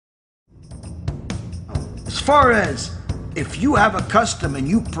far as if you have a custom and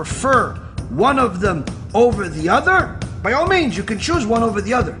you prefer one of them over the other, by all means, you can choose one over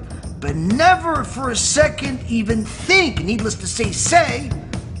the other. But never for a second even think, needless to say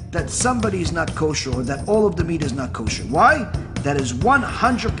that somebody is not kosher or that all of the meat is not kosher. Why? That is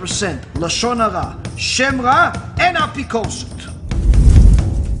 100% lashon hara, shem ra, and apikorsut.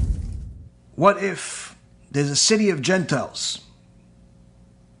 What if there's a city of Gentiles?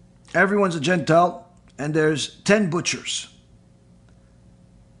 Everyone's a Gentile, and there's 10 butchers.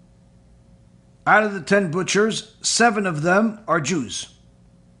 Out of the 10 butchers, 7 of them are Jews.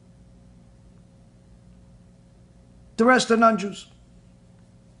 The rest are non-Jews.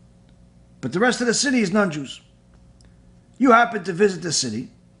 But the rest of the city is non-Jews. You happen to visit the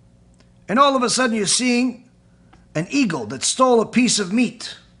city, and all of a sudden you're seeing an eagle that stole a piece of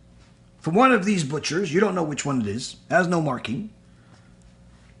meat from one of these butchers. You don't know which one it is, has no marking.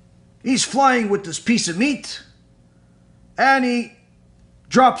 He's flying with this piece of meat, and he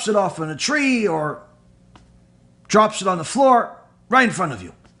drops it off on a tree or drops it on the floor right in front of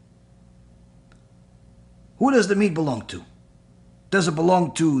you. Who does the meat belong to? Does it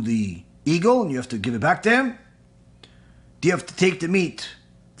belong to the eagle and you have to give it back to him? Do you have to take the meat,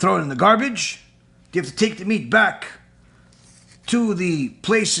 throw it in the garbage? Do you have to take the meat back to the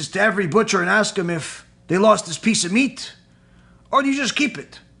places, to every butcher, and ask them if they lost this piece of meat? Or do you just keep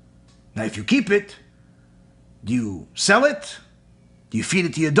it? Now, if you keep it, do you sell it? Do you feed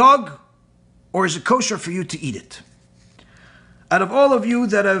it to your dog? Or is it kosher for you to eat it? Out of all of you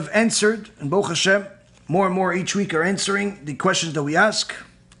that have answered, and Baruch Hashem, more and more each week are answering the questions that we ask,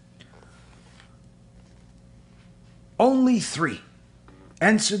 only 3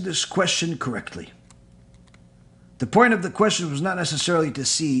 answered this question correctly. The point of the question was not necessarily to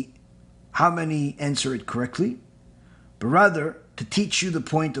see how many answer it correctly, but rather to teach you the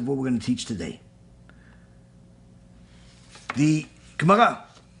point of what we're going to teach today. The Gemara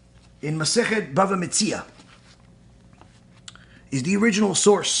in Masechet Bava Metzia is the original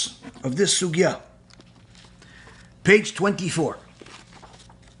source of this sugya. Page 24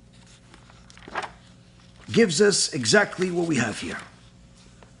 gives us exactly what we have here.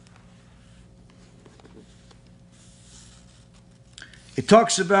 It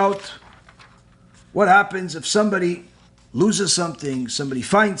talks about what happens if somebody loses something, somebody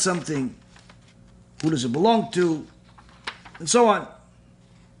finds something, who does it belong to, and so on.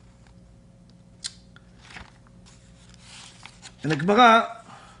 And the Gemara,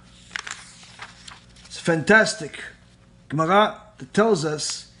 it's a fantastic Gemara that tells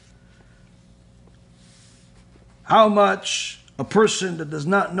us how much a person that does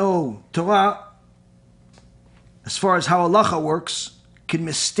not know Torah, as far as how halacha works, can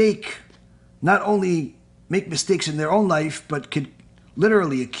mistake, not only make mistakes in their own life, but could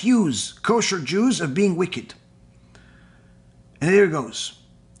literally accuse kosher Jews of being wicked. And here it goes.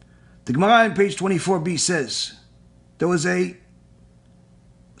 The Gemara on page 24b says, there was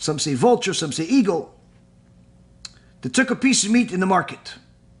some say vulture, some say eagle, that took a piece of meat in the market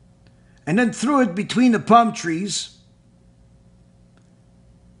and then threw it between the palm trees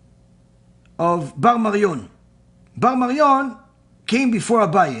of Bar Marion. Bar Marion came before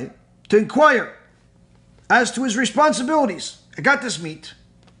Abaye to inquire as to his responsibilities. I got this meat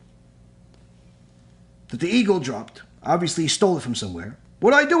that the eagle dropped. Obviously, he stole it from somewhere.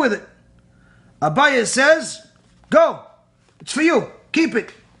 What do I do with it? Abaye says, go. It's for you. Keep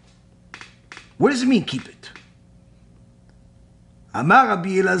it. What does it mean, keep it? Amar Rabbi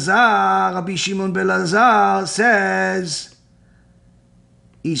Elazar, Rabbi Shimon ben Elazar says,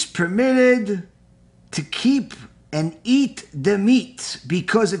 he's permitted to keep and eat the meat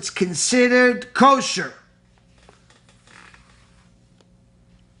because it's considered kosher.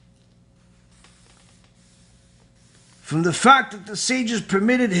 From the fact that the sages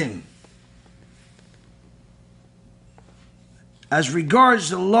permitted him, as regards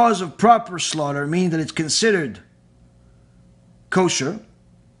the laws of proper slaughter, meaning that it's considered kosher,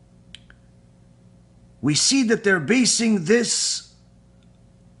 we see that they're basing this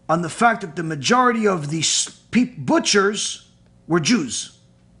on the fact that the majority of these butchers were Jews.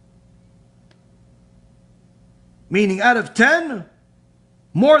 Meaning out of 10,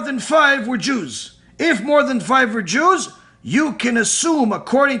 more than 5 were Jews. If more than 5 were Jews, you can assume,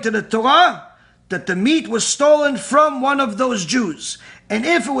 according to the Torah, that the meat was stolen from one of those Jews. And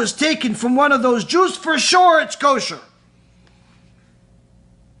if it was taken from one of those Jews, for sure it's kosher.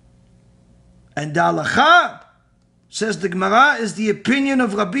 And the halacha, says the Gemara, is the opinion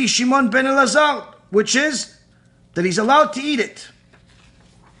of Rabbi Shimon ben Elazar, which is that he's allowed to eat it.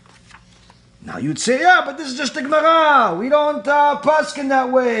 Now you'd say, yeah, but this is just the Gemara. We don't paskin that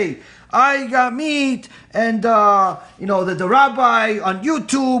way. I got meat, and the rabbi on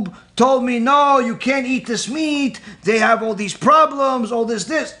YouTube told me, no, you can't eat this meat. They have all these problems, all this.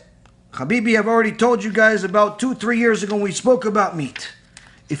 Habibi, I've already told you guys about 2-3 years ago when we spoke about meat.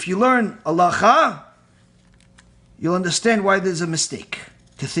 If you learn halacha, you'll understand why there's a mistake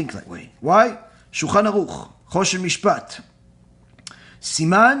to think that way. Why? Shulchan Aruch, Kosher Mishpat,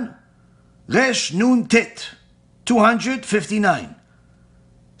 Siman Resh Nun Tet, 259.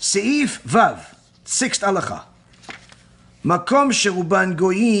 Seif Vav, 6th halacha. מקום שרובן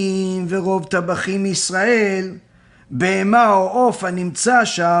גויים ורוב טבחים ישראל, בהמה או עוף הנמצא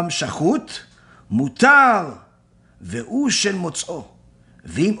שם שחוט, מותר, והוא של מוצאו.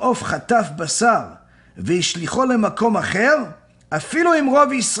 ואם עוף חטף בשר והשליחו למקום אחר, אפילו אם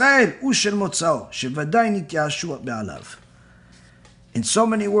רוב ישראל הוא של מוצאו, שוודאי נתייאשו בעליו. In so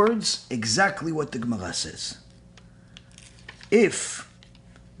many words, exactly what the Gemara says. If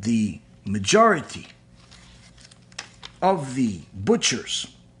the majority of the butchers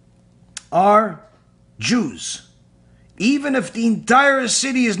are Jews, even if the entire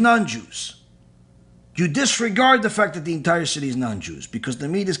city is non-Jews, you disregard the fact that the entire city is non-Jews because the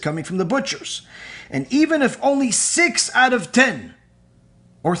meat is coming from the butchers. And even if only 6 out of 10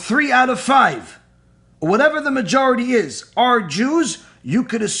 or 3 out of 5 or whatever the majority is are Jews, you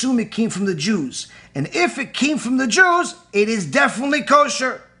could assume it came from the Jews. And if it came from the Jews, it is definitely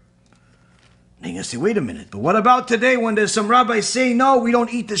kosher. And you're going to say, wait a minute, but what about today when there's some rabbis saying, no, we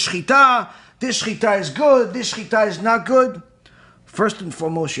don't eat the shchita, this shchita is good, this shchita is not good? First and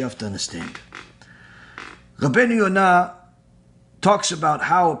foremost, you have to understand. Rabbeinu Yonah talks about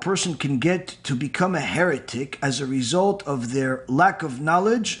how a person can get to become a heretic as a result of their lack of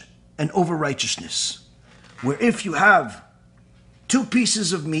knowledge and over-righteousness. Where if you have 2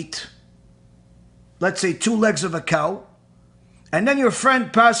 pieces of meat, let's say 2 legs of a cow, and then your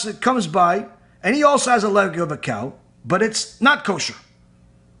friend comes by, and he also has a leg of a cow, but it's not kosher.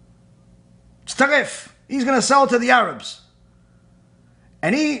 It's treif. He's going to sell it to the Arabs.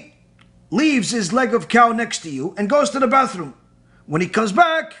 And he leaves his leg of cow next to you and goes to the bathroom. When he comes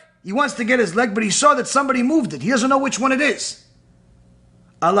back, he wants to get his leg, but he saw that somebody moved it. He doesn't know which one it is.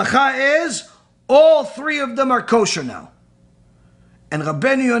 Halacha is, all 3 of them are kosher now. And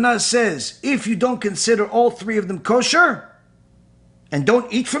Rabbeinu Yonah says, if you don't consider all 3 of them kosher, and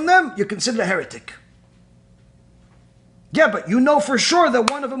don't eat from them, you're considered a heretic. Yeah, but you know for sure that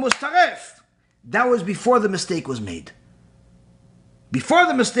one of them was treif. That was before the mistake was made. Before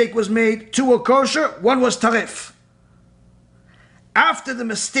the mistake was made, 2 were kosher, 1 was treif. After the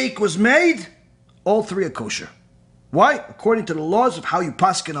mistake was made, all 3 are kosher. Why? According to the laws of how you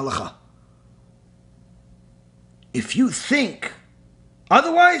paskin halacha. If you think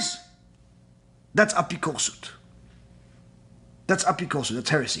otherwise, that's apikorsut. That's apikorsut, that's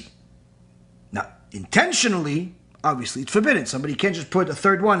heresy. Now, intentionally, obviously, it's forbidden. Somebody can't just put a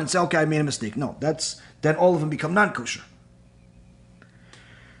 3rd one and say, okay, I made a mistake. No, then all of them become non-kosher.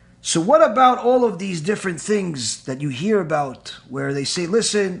 So what about all of these different things that you hear about where they say,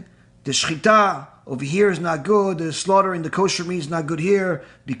 listen, the shchita over here is not good, the slaughtering the kosher meat is not good here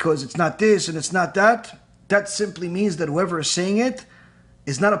because it's not this and it's not that? That simply means that whoever is saying it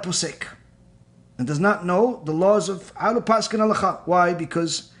is not a posek and does not know the laws of how to paskin halacha. Why?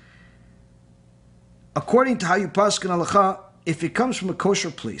 Because according to how you paskin halacha, if it comes from a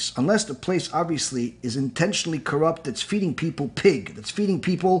kosher place, unless the place obviously is intentionally corrupt, that's feeding people pig, that's feeding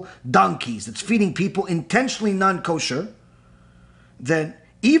people donkeys, that's feeding people intentionally non-kosher, then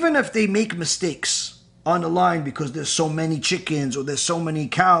even if they make mistakes on the line because there's so many chickens or there's so many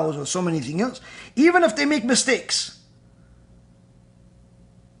cows or so many things else, even if they make mistakes,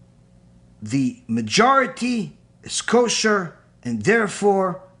 the majority is kosher and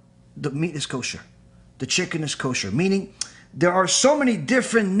therefore the meat is kosher. The chicken is kosher. Meaning there are so many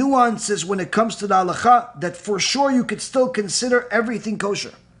different nuances when it comes to the halacha that for sure you could still consider everything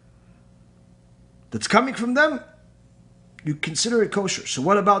kosher. That's coming from them, you consider it kosher. So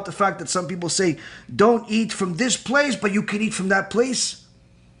what about the fact that some people say, don't eat from this place, but you can eat from that place?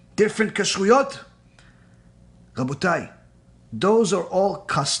 Different kashruyot? Rabotai, those are all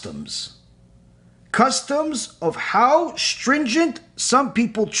customs. Customs of how stringent some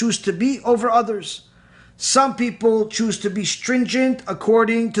people choose to be over others. Some people choose to be stringent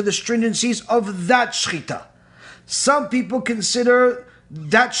according to the stringencies of that shchita. Some people consider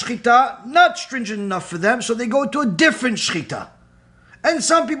that shchita not stringent enough for them, so they go to a different shchita. And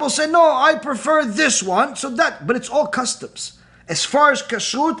some people say, no, I prefer this one, but it's all customs. As far as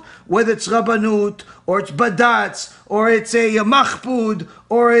kashrut, whether it's rabbanut, or it's badatz, or it's a machpud,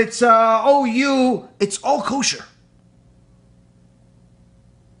 or it's OU, it's all kosher.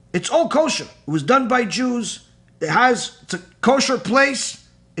 It's all kosher. It was done by Jews. It's a kosher place.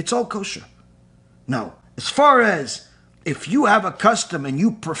 It's all kosher. Now, as far as if you have a custom and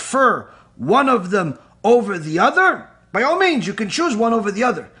you prefer one of them over the other, by all means, you can choose one over the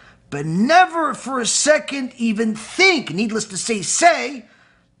other. But never for a second even think, needless to say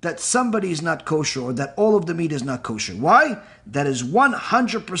that somebody is not kosher or that all of the meat is not kosher. Why? That is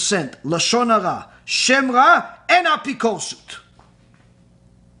 100% lashon hara, shem ra, and apikosut.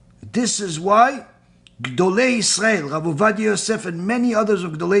 This is why Gdolei Yisrael, Rav Ovadia Yosef, and many others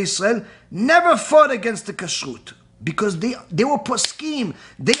of Gdolei Yisrael never fought against the kashrut because they were poskim.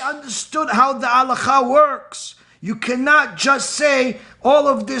 They understood how the halacha works. You cannot just say all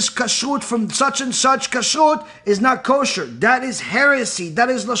of this kashrut from such and such kashrut is not kosher. That is heresy. That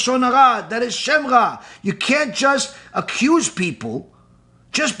is lashon hara. That is shem ra. You can't just accuse people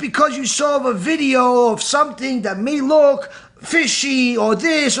just because you saw a video of something that may look fishy or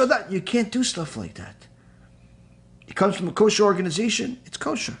this or that. You can't do stuff like that. It comes from a kosher organization, it's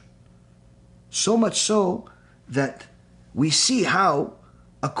kosher. So much so that we see how,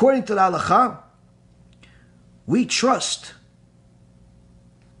 according to the halacha, we trust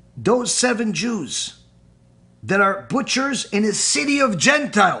those 7 Jews that are butchers in a city of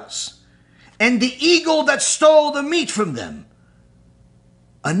Gentiles and the eagle that stole the meat from them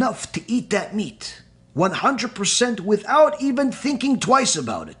enough to eat that meat 100% without even thinking twice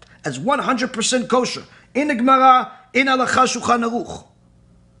about it, as 100% kosher in the Gemara, in halacha Shulchan Aruch.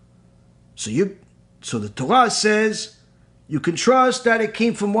 So the Torah says you can trust that it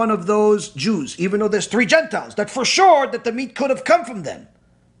came from one of those Jews, even though there's 3 Gentiles, that for sure that the meat could have come from them.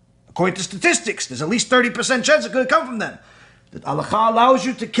 According to statistics, there's at least 30% chance it could have come from them. The halacha allows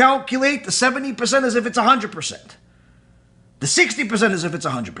you to calculate the 70% as if it's 100%. The 60% as if it's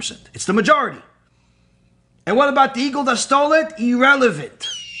 100%. It's the majority. And what about the eagle that stole it? Irrelevant.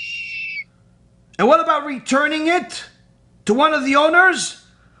 And what about returning it to one of the owners?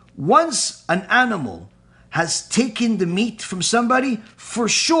 Once an animal has taken the meat from somebody, for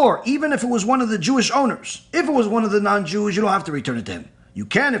sure, even if it was one of the Jewish owners, if it was one of the non-Jews, you don't have to return it to him. You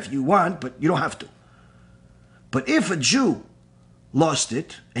can if you want, but you don't have to. But if a Jew lost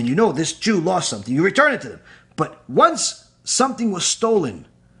it, and you know this Jew lost something, you return it to them. But once something was stolen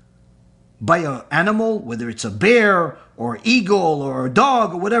by an animal, whether it's a bear or an eagle or a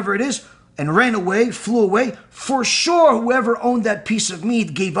dog or whatever it is, and ran away, flew away, for sure whoever owned that piece of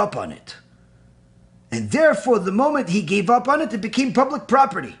meat gave up on it. And therefore, the moment he gave up on it, it became public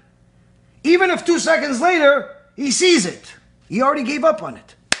property. Even if 2 seconds later, he sees it. He already gave up on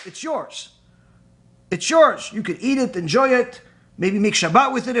it. It's yours. It's yours. You can eat it, enjoy it, maybe make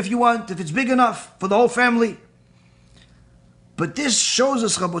Shabbat with it if you want, if it's big enough for the whole family. But this shows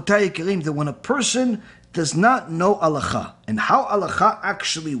us, Rabotai Karim, that when a person does not know halacha and how halacha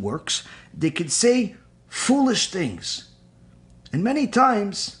actually works, they can say foolish things. And many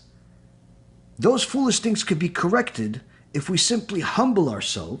times, those foolish things could be corrected if we simply humble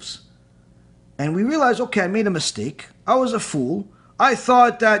ourselves and we realize, okay, I made a mistake. I was a fool. I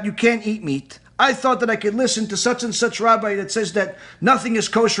thought that you can't eat meat. I thought that I could listen to such and such rabbi that says that nothing is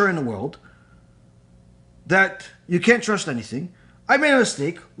kosher in the world, that you can't trust anything. I made a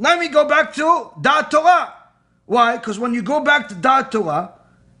mistake. Let me go back to Da'at Torah. Why? Because when you go back to Da'at Torah,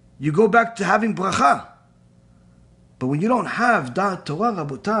 you go back to having bracha. But when you don't have Da'at Torah,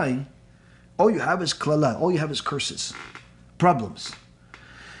 Rabotai, all you have is klala, all you have is curses, problems.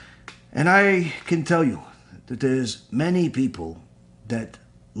 And I can tell you that there's many people that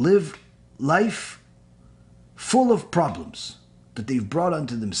live life full of problems that they've brought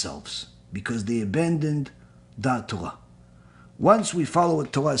onto themselves because they abandoned Da'at Torah. Once we follow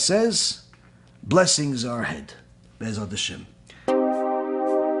what Torah says, blessings are ahead. Be'ezrat Hashem.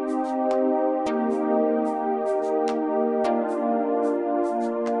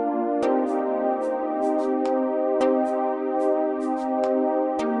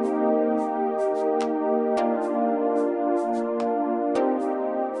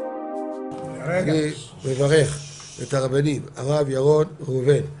 אני מברך את הרבנים, הרב ירון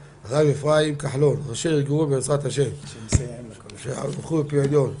ראובן, הרב אפרים כחלון, ראשי ארגון בעזרת השם, שהלכו בפי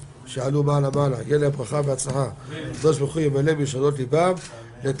עליון, שעלו מעלה מעלה, יהיה להם ברכה והצלחה, הקדוש ברוך הוא ימלא בישועות ליבם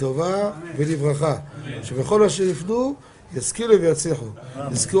לטובה ולברכה, שבכל מה שיפנו ישכילו ויצליחו,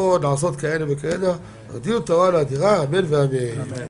 יזכו לעשות כאלה וכאלה, הרדילו תורה לאדירה, אמן ואמן.